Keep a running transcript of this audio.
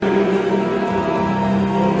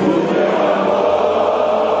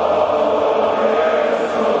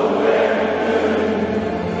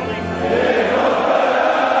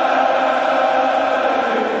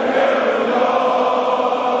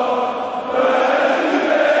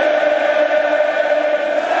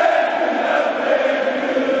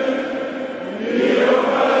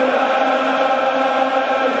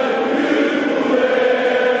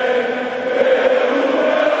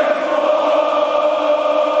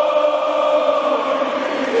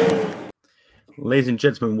Ladies and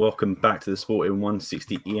gentlemen, welcome back to the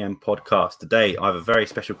Sporting160EN podcast. Today, I have a very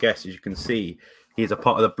special guest. As you can see, he is a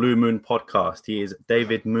part of the Blue Moon podcast. He is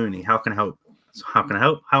David Mooney. How can I help?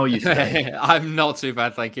 How are you today? I'm not too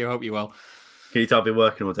bad, thank you. I hope you're well. Can you tell I've been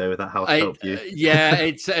working all day with that house to help you? Yeah,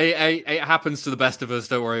 it happens to the best of us.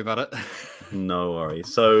 Don't worry about it. No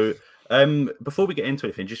worries. So, before we get into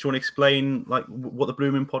anything, just want to explain like what the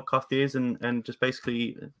Blue Moon podcast is and just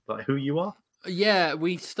basically like who you are. Yeah,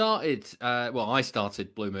 we started. I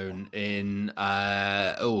started Blue Moon in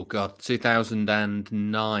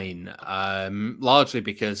 2009. Largely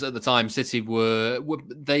because at the time City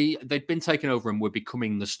they'd been taken over and were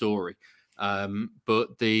becoming the story.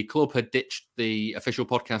 But the club had ditched the official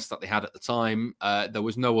podcast that they had at the time. There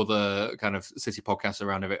was no other kind of City podcast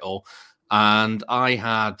around of it all. And I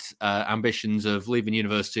had ambitions of leaving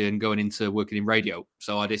university and going into working in radio.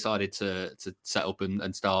 So I decided to set up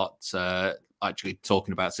and start actually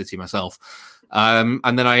talking about City myself. And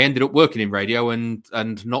then I ended up working in radio and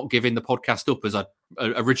not giving the podcast up as I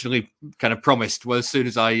originally kind of promised. Well, as soon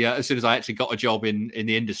as I actually got a job in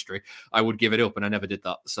the industry, I would give it up, and I never did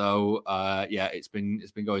that. So it's been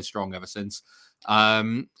going strong ever since.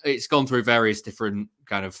 It's gone through various different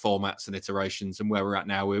kind of formats and iterations, and where we're at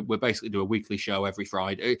now, we're basically do a weekly show every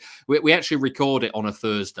Friday. We actually record it on a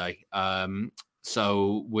Thursday.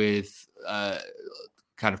 So with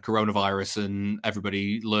kind of coronavirus and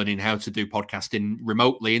everybody learning how to do podcasting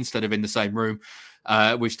remotely instead of in the same room,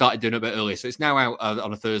 we've started doing it a bit earlier. So it's now out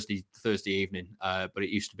on a Thursday evening, but it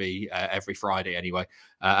used to be every Friday anyway.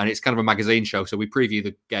 And it's kind of a magazine show. So we preview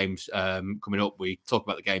the games coming up. We talk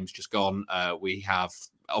about the games just gone. We have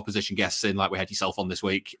opposition guests in, like we had yourself on this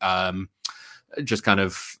week. Just kind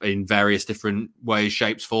of in various different ways,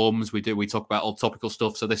 shapes, forms. We talk about all topical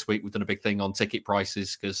stuff. So this week we've done a big thing on ticket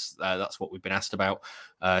prices because that's what we've been asked about.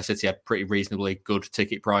 City had pretty reasonably good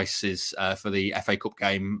ticket prices for the FA Cup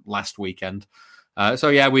game last weekend.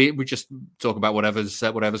 We just talk about whatever's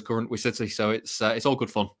current with City. So it's all good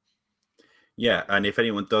fun. Yeah, and if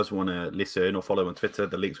anyone does want to listen or follow on Twitter,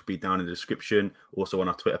 the links will be down in the description. Also on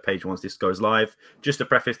our Twitter page once this goes live. Just to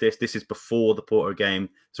preface this is before the Porto game,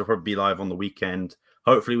 so it'll probably be live on the weekend.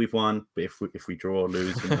 Hopefully we've won, but if we draw or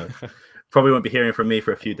lose, probably won't be hearing from me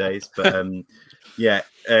for a few days. But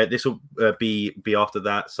this will be after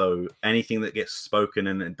that. So anything that gets spoken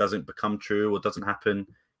and it doesn't become true or doesn't happen,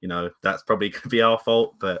 that's probably going to be our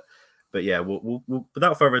fault. But yeah, we'll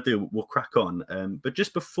without further ado, we'll crack on. But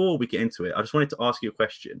just before we get into it, I just wanted to ask you a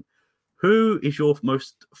question. Who is your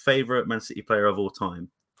most favourite Man City player of all time?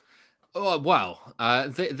 Oh wow,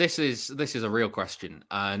 this is a real question,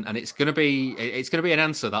 and it's going to be an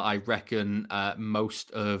answer that I reckon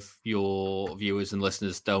most of your viewers and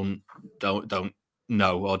listeners don't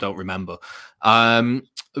know or don't remember.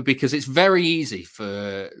 Because it's very easy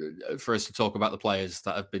for us to talk about the players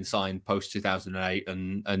that have been signed post 2008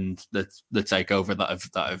 and the takeover that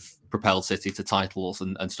have propelled City to titles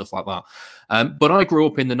and stuff like that. But I grew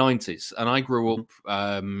up in the 90s, and I grew up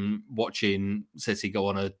watching City go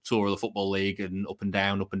on a tour of the Football League and up and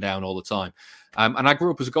down all the time. And I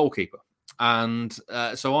grew up as a goalkeeper. And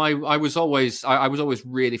so I was always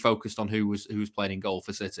really focused on who was playing in goal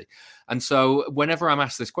for City. And so whenever I'm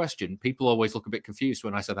asked this question, people always look a bit confused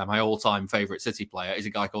when I say that my all-time favourite City player is a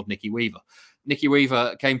guy called Nicky Weaver. Nicky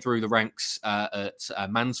Weaver came through the ranks at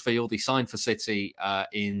Mansfield. He signed for City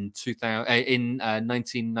in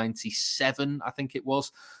 1997, I think it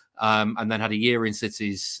was. And then had a year in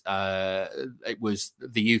City's, it was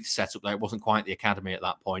the youth setup there. It wasn't quite the academy at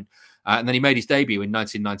that point. And then he made his debut in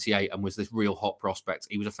 1998 and was this real hot prospect.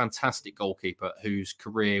 He was a fantastic goalkeeper whose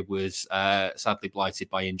career was sadly blighted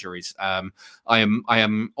by injuries. I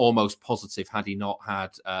am almost positive had he not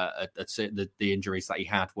had the injuries that he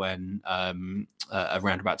had when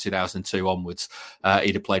around about 2002 onwards,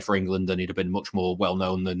 he'd have played for England and he'd have been much more well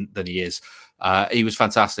known than he is. He was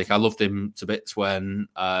fantastic. I loved him to bits when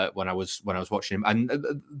I was watching him, and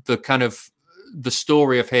the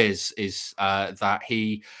story of his is that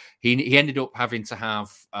he ended up having to have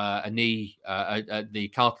the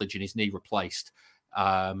cartilage in his knee replaced,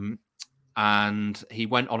 and he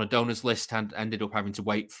went on a donors list and ended up having to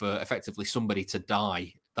wait for effectively somebody to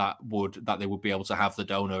die that they would be able to have the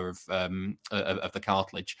donor of the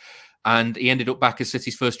cartilage. And he ended up back as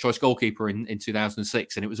City's first choice goalkeeper in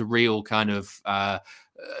 2006. And it was a real kind of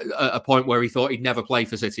a point where he thought he'd never play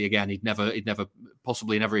for City again. He'd never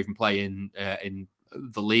possibly never even play in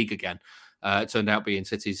the league again. It turned out being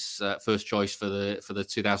City's first choice for the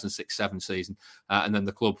 2006-07 season. And then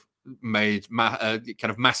the club made kind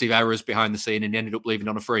of massive errors behind the scene and he ended up leaving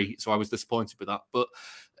on a free. So I was disappointed with that. But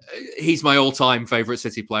he's my all-time favourite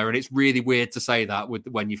City player, and it's really weird to say that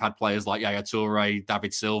when you've had players like Yaya Toure,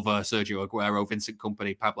 David Silva, Sergio Aguero, Vincent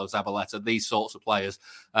Kompany, Pablo Zabaleta, these sorts of players.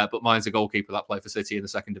 But mine's a goalkeeper that played for City in the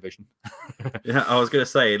second division. Yeah, I was going to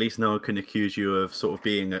say, at least no one can accuse you of sort of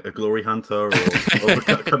being a glory hunter or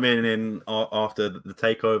coming in after the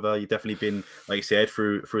takeover. You've definitely been, like you said,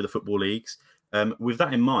 through the football leagues. With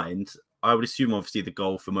that in mind, I would assume obviously the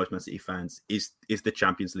goal for most Man City fans is the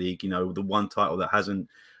Champions League. You know, the one title that hasn't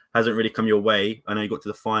really come your way. I know you got to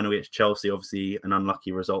the final against Chelsea, obviously an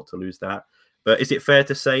unlucky result to lose that. But is it fair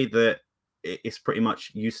to say that it's pretty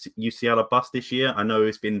much UCL a bust this year? I know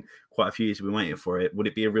it's been quite a few years we've been waiting for it. Would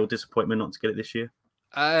it be a real disappointment not to get it this year?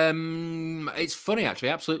 It's funny, actually.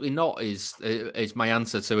 Absolutely not is my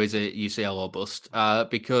answer to is it UCL or bust?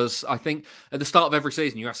 Because I think at the start of every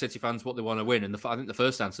season, you ask City fans what they want to win, and I think the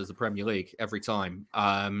first answer is the Premier League every time.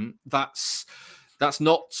 That's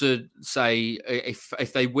not to say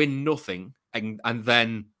if they win nothing and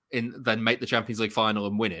then make the Champions League final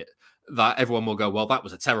and win it, that everyone will go, well, that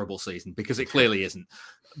was a terrible season, because it clearly isn't.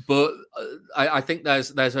 But I think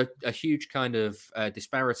there's a huge kind of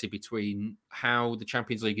disparity between how the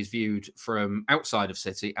Champions League is viewed from outside of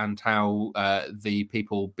City and how the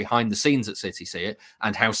people behind the scenes at City see it,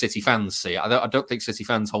 and how City fans see it. I don't think City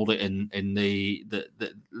fans hold it in the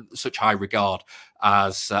such high regard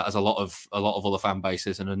as a lot of other fan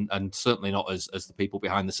bases, and certainly not as the people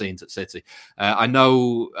behind the scenes at City. I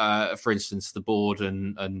know, for instance, the board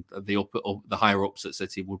and the higher ups at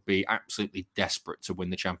City would be absolutely desperate to win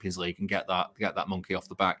the Champions League and get that monkey off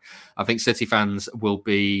the back. I think City fans will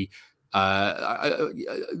be.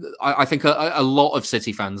 I think a lot of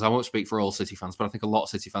City fans, I won't speak for all City fans, but I think a lot of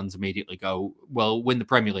City fans immediately go, well, win the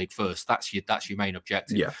Premier League first. That's your main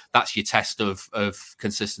objective. Yeah. That's your test of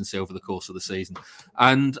consistency over the course of the season.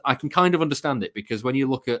 And I can kind of understand it, because when you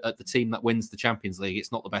look at the team that wins the Champions League,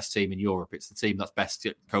 it's not the best team in Europe. It's the team that's best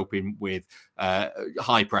at coping with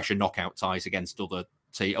high pressure knockout ties against other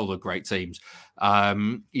great teams.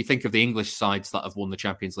 You think of the English sides that have won the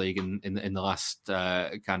Champions League in the last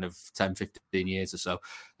kind of 10, 15 years or so.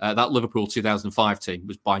 That Liverpool 2005 team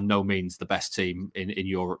was by no means the best team in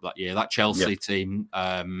Europe that year. That Chelsea team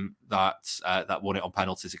that won it on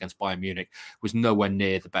penalties against Bayern Munich was nowhere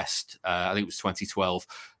near the best. I think it was 2012.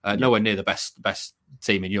 Nowhere near the best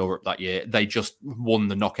team in Europe that year. They just won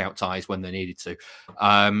the knockout ties when they needed to.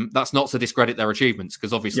 That's not to discredit their achievements,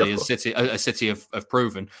 because obviously a City have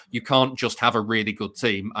proven you can't just have a really good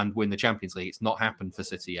team and win the Champions League. It's not happened for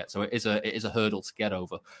City yet, so it is a hurdle to get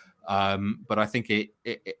over. But I think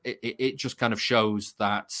it just kind of shows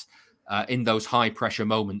that in those high pressure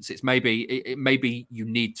moments, it's maybe you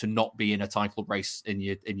need to not be in a title race in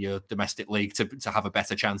your domestic league to have a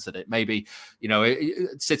better chance at it. Maybe,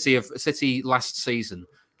 City last season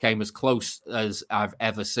came as close as I've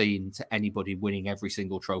ever seen to anybody winning every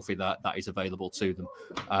single trophy that is available to them.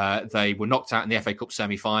 They were knocked out in the FA Cup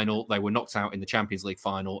semi-final, they were knocked out in the Champions League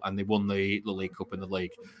final, and they won the League Cup in the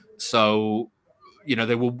league. So,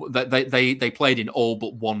 they played in all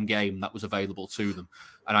but one game that was available to them.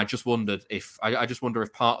 And I just wonder if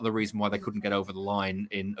part of the reason why they couldn't get over the line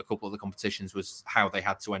in a couple of the competitions was how they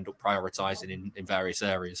had to end up prioritizing in various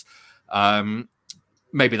areas.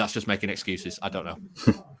 Maybe that's just making excuses. I don't know.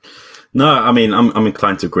 No, I mean, I'm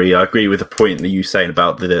inclined to agree. I agree with the point that you saying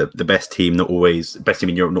about the best team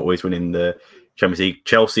in Europe not always winning the Champions League.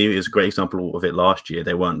 Chelsea is a great example of it last year.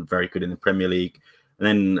 They weren't very good in the Premier League. And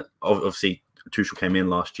then obviously Tuchel came in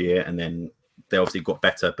last year, and then they obviously got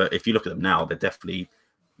better. But if you look at them now, they're definitely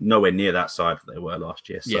nowhere near that side that they were last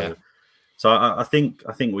year. So I think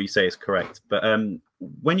what you say is correct. But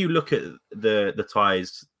when you look at the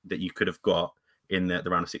ties that you could have got in the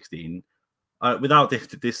round of 16, without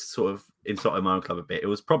this sort of insulting my own club a bit, it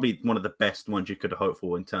was probably one of the best ones you could have hoped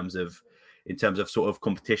for in terms of sort of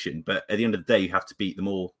competition. But at the end of the day, you have to beat them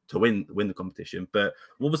all to win the competition. But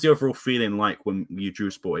what was the overall feeling like when you drew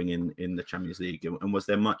Sporting in the Champions League? And was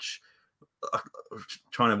there much,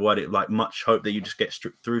 trying to word it, like much hope that you just get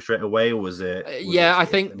through straight away, or was it? I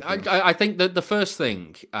think that the first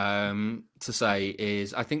thing to say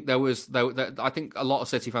is I think I think a lot of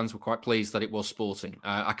City fans were quite pleased that it was Sporting.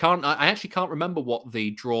 I actually can't remember what the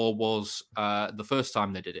draw was the first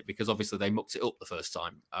time they did it, because obviously they mucked it up the first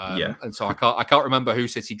time. And so I can't remember who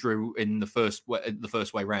City drew in the first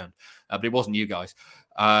way round, but it wasn't you guys.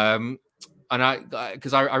 And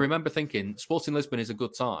because I remember thinking Sporting Lisbon is a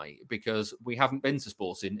good tie, because we haven't been to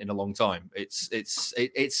Sporting in a long time.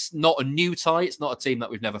 It's not a new tie. It's not a team that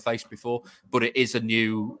we've never faced before, but it is a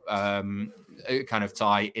new kind of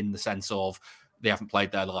tie in the sense of they haven't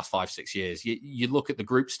played there the last 5-6 years. You look at the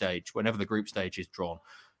group stage, whenever the group stage is drawn,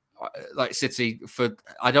 like City,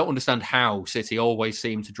 I don't understand how City always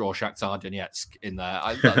seem to draw Shakhtar Donetsk in there.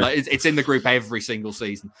 It's in the group every single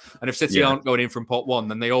season. And if City aren't going in from pot one,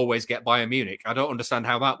 then they always get Bayern Munich. I don't understand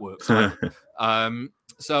how that works either.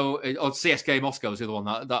 Or CSKA Moscow is the other one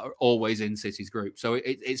that are always in City's group. So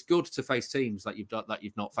it's good to face teams that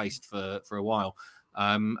you've not faced for a while.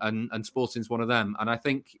 And Sporting's one of them. And I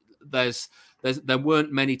think there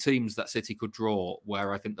weren't many teams that City could draw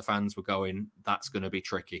where I think the fans were going, that's going to be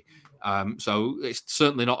tricky. So it's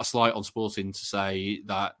certainly not a slight on Sporting to say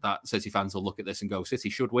that City fans will look at this and go,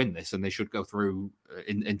 City should win this and they should go through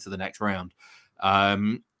into the next round.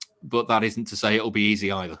 But that isn't to say it'll be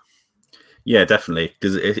easy either. Yeah, definitely.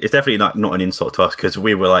 Because it's definitely not an insult to us, because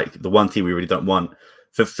we were like the one team we really don't want.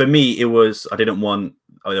 For me, it was, there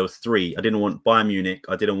was three. I didn't want Bayern Munich.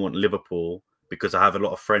 I didn't want Liverpool, because I have a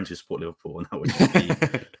lot of friends who support Liverpool, and that would just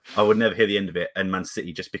be, I would never hear the end of it. And Man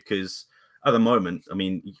City, just because at the moment, I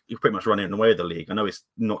mean, you're pretty much running away with the league. I know it's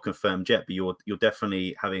not confirmed yet, but you're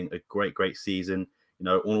definitely having a great season,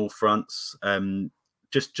 on all fronts.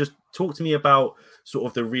 Just talk to me about sort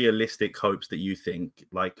of the realistic hopes that you think.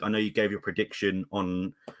 Like, I know you gave your prediction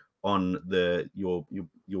on your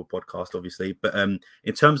podcast, obviously, but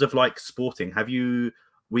in terms of like Sporting,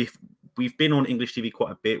 we've been on English TV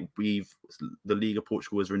quite a bit. The League of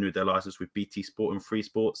Portugal has renewed their license with BT Sport and Free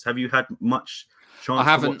Sports. Have you had much chance? I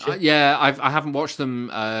haven't. To watch it? I haven't watched them.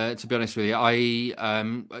 To be honest with you,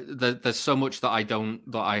 there's so much that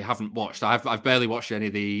I haven't watched. I've barely watched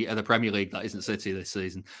any of the Premier League that isn't City this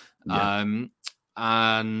season. Yeah.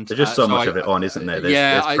 And there's just so much of it on, isn't there?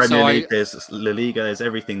 There's Premier League, there's La Liga, there's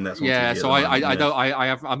everything that's on TV. So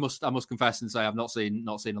I must confess and say I've not seen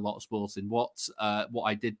a lot of Sporting. What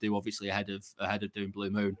I did do, obviously ahead of doing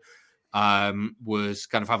Blue Moon, was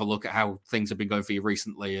kind of have a look at how things have been going for you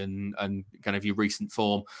recently and kind of your recent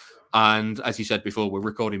form. And as you said before, we're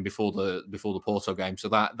recording before the Porto game, so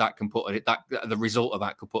that can put the result of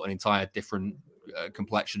that could put an entire different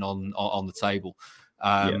complexion on the table.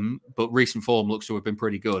 But recent form looks to have been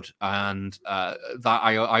pretty good, and that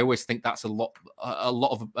I always think that's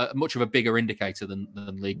much of a bigger indicator than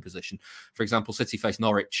league position. For example, City face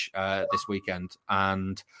Norwich this weekend,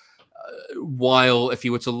 and while if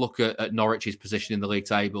you were to look at Norwich's position in the league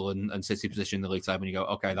table and City's position in the league table, and you go,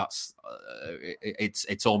 okay, that's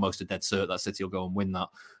it's almost a dead cert that City will go and win that.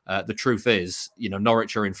 The truth is,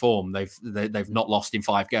 Norwich are in form. They've not lost in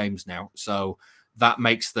 5 games now, so that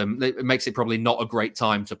makes it probably not a great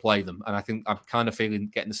time to play them. And I think I'm kind of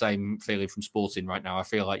getting the same feeling from Sporting right now. I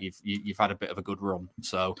feel like you've had a bit of a good run.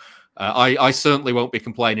 So I certainly won't be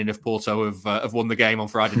complaining if Porto have won the game on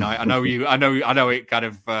Friday night. I know it kind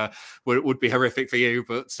of would be horrific for you,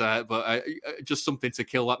 but just something to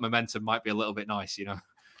kill that momentum might be a little bit nice,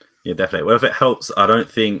 Yeah, definitely. Well, if it helps, I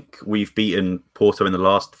don't think we've beaten Porto in the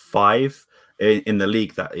last 5. In the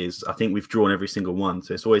league, that is. I think we've drawn every single one,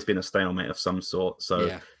 so it's always been a stalemate of some sort. So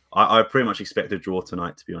yeah. I pretty much expect a draw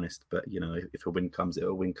tonight, to be honest. But if a win comes,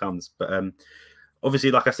 a win comes. But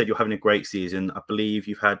obviously, like I said, you're having a great season. I believe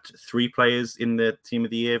you've had 3 players in the team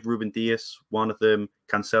of the year: Ruben Dias, one of them,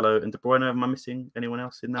 Cancelo, and De Bruyne. Am I missing anyone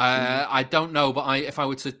else in that? I don't know, but if I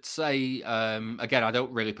were to say, again, I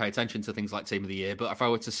don't really pay attention to things like team of the year. But if I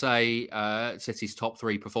were to say City's top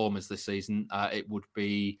 3 performers this season, it would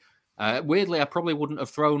be. Weirdly, I probably wouldn't have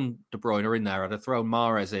thrown De Bruyne in there. I'd have thrown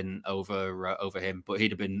Mahrez in over him, but he'd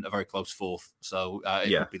have been a very close 4th. So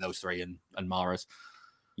it would be those 3 and Mahrez.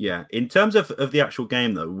 Yeah. In terms of the actual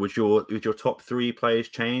game, though, would your top 3 players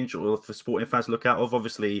change, or for Sporting fans to look out of?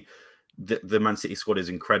 Obviously, the Man City squad is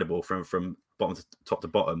incredible from bottom to top to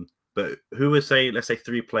bottom. But who would say, let's say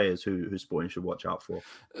 3 players who Sporting should watch out for?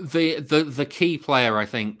 The key player, I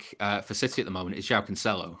think, for City at the moment is João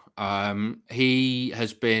Cancelo.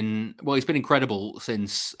 He's been incredible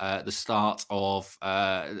since the start of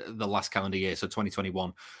the last calendar year, so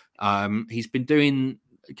 2021. He's been doing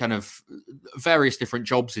kind of various different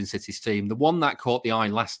jobs in City's team. The one that caught the eye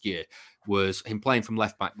last year was him playing from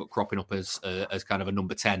left back, but cropping up as kind of a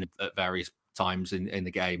number 10 at various times in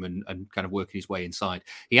the game and kind of working his way inside.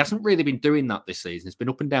 He hasn't really been doing that this season. It's been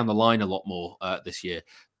up and down the line a lot more this year,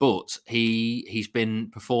 but he's been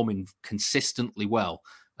performing consistently well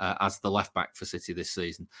as the left back for City this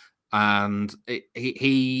season. And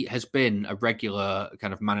he has been a regular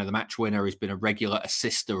kind of man of the match winner. He's been a regular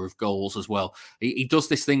assister of goals as well. He does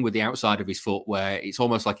this thing with the outside of his foot where it's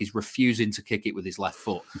almost like he's refusing to kick it with his left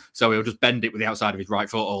foot. So he'll just bend it with the outside of his right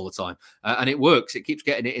foot all the time. And it works. It keeps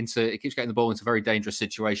getting the ball into very dangerous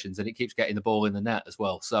situations, and it keeps getting the ball in the net as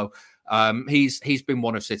well. So he's been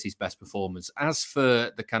one of City's best performers. As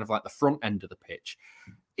for the kind of like the front end of the pitch,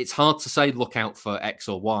 it's hard to say look out for X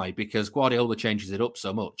or Y because Guardiola changes it up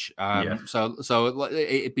so much. So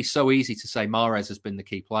it'd be so easy to say Mahrez has been the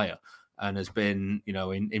key player and has been,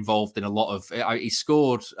 involved in a lot of. He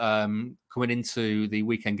scored coming into the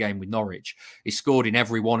weekend game with Norwich. He scored in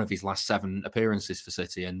every one of his last 7 appearances for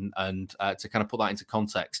City, and to kind of put that into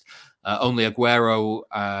context, only Aguero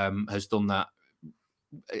has done that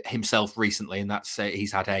himself recently, and that's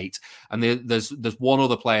he's had 8. And there's one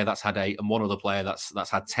other player that's had 8, and one other player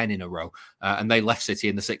that's had 10 in a row, and they left City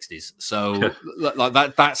in the 60s. So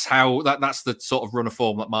like that's the sort of run of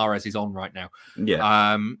form that Mahrez is on right now.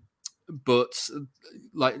 Yeah. But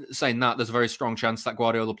like saying that, there's a very strong chance that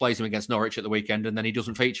Guardiola plays him against Norwich at the weekend, and then he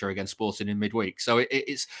doesn't feature against Sporting in midweek. So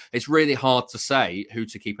it's really hard to say who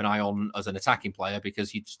to keep an eye on as an attacking player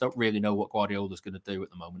because you just don't really know what Guardiola's going to do at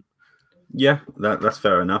the moment. Yeah, that's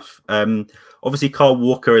fair enough. Obviously, Kyle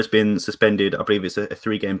Walker has been suspended. I believe it's a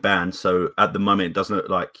 3-game ban. So at the moment, it doesn't look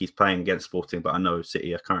like he's playing against Sporting, but I know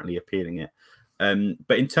City are currently appealing it.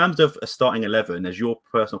 But in terms of a starting 11, as your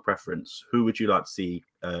personal preference, who would you like to see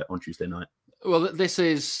on Tuesday night? Well, this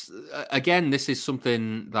is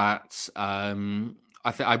something that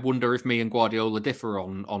I wonder if me and Guardiola differ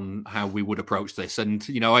on how we would approach this. And,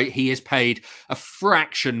 he is paid a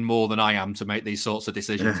fraction more than I am to make these sorts of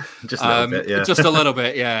decisions. Just a little bit, yeah. Just a little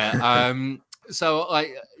bit, yeah. So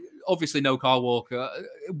obviously no Kyle Walker.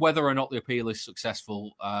 Whether or not the appeal is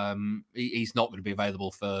successful, he's not going to be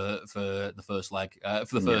available for the first leg,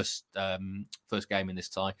 for the first game in this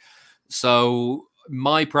tie. So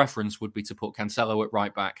my preference would be to put Cancelo at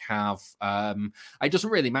right back. It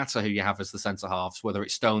doesn't really matter who you have as the centre halves, whether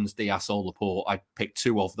it's Stones, Diaz, or Laporte. I'd pick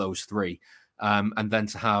 2 of those 3. And then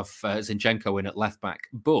to have Zinchenko in at left back.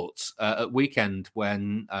 But at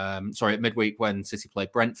midweek when City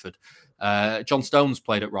played Brentford, John Stones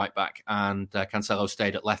played at right back and Cancelo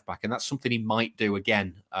stayed at left back, and that's something he might do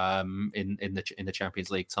again in the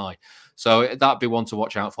Champions League tie. So that'd be one to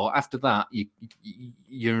watch out for. After that,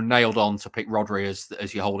 you're nailed on to pick Rodri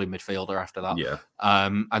as your holding midfielder. After that, yeah.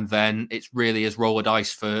 And then it's really as roll a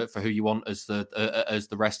dice for who you want as the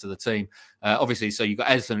rest of the team. Obviously, so you've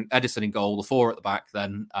got Edison in goal, the 4 at the back,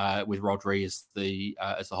 then with Rodri as the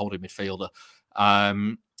holding midfielder,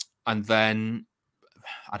 and then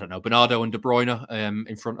I don't know, Bernardo and De Bruyne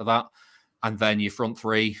in front of that, and then your front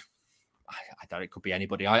 3. I don't know, it could be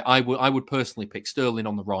anybody. I would personally pick Sterling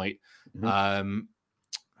on the right. Mm-hmm.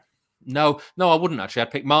 No, I wouldn't actually.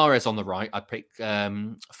 I'd pick Mahrez on the right. I'd pick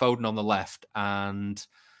Foden on the left, and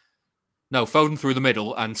Foden through the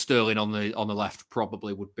middle and Sterling on the left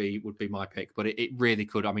probably would be my pick. But it really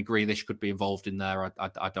could. I mean, Grealish could be involved in there.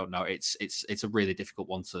 I don't know. It's a really difficult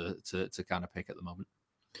one to kind of pick at the moment.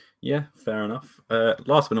 Yeah, fair enough.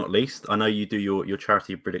 Last but not least, I know you do your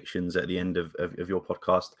charity predictions at the end of your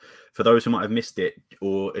podcast. For those who might have missed it,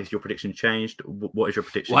 or has your prediction changed? What is your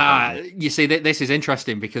prediction? Well, you see, this is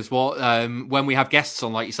interesting because when we have guests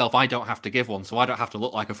on like yourself, I don't have to give one, so I don't have to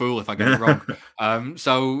look like a fool if I get it wrong.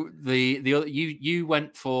 So the other, you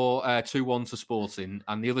went for 2-1 to Sporting,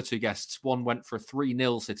 and the other 2 guests, one went for a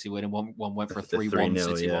 3-0 City win, and one went for a 3-1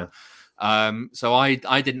 City win. So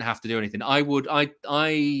I didn't have to do anything. I would go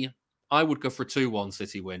for a 2-1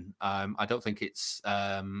 City win. I don't think it's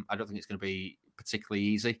going to be particularly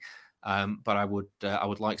easy. But I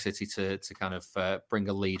would like City to kind of bring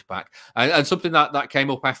a lead back. And something that came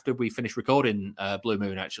up after we finished recording Blue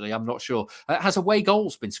Moon, actually, I'm not sure. Has away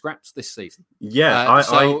goals been scrapped this season? Yeah, I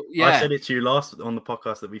said it to you last on the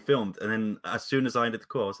podcast that we filmed, and then as soon as I ended the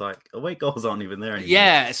call, I was like, away goals aren't even there anymore.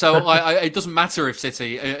 Yeah, so it doesn't matter if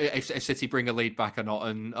City bring a lead back or not,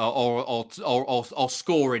 and or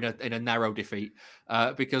score in a narrow defeat.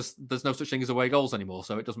 Because there's no such thing as away goals anymore,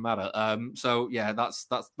 so it doesn't matter. So yeah, that's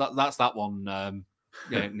that one.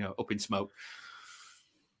 Up in smoke.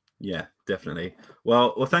 Yeah, definitely.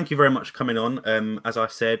 Well, thank you very much for coming on. As I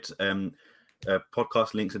said,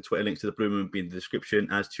 podcast links and Twitter links to the Blue Moon will be in the description.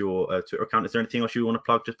 As to your Twitter account, is there anything else you want to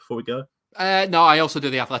plug just before we go? No, I also do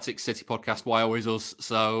the Athletic City podcast, Why Always Us.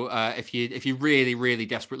 So if you really, really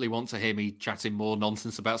desperately want to hear me chatting more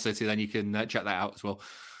nonsense about City, then you can check that out as well.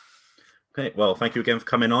 Okay, well, thank you again for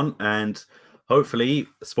coming on, and hopefully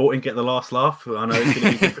Sporting get the last laugh. I know it's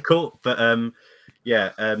going to be difficult, but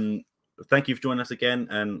thank you for joining us again,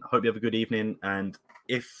 and hope you have a good evening. And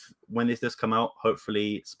when this does come out,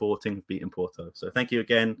 hopefully Sporting beating Porto. So thank you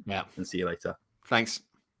again, and see you later. Thanks.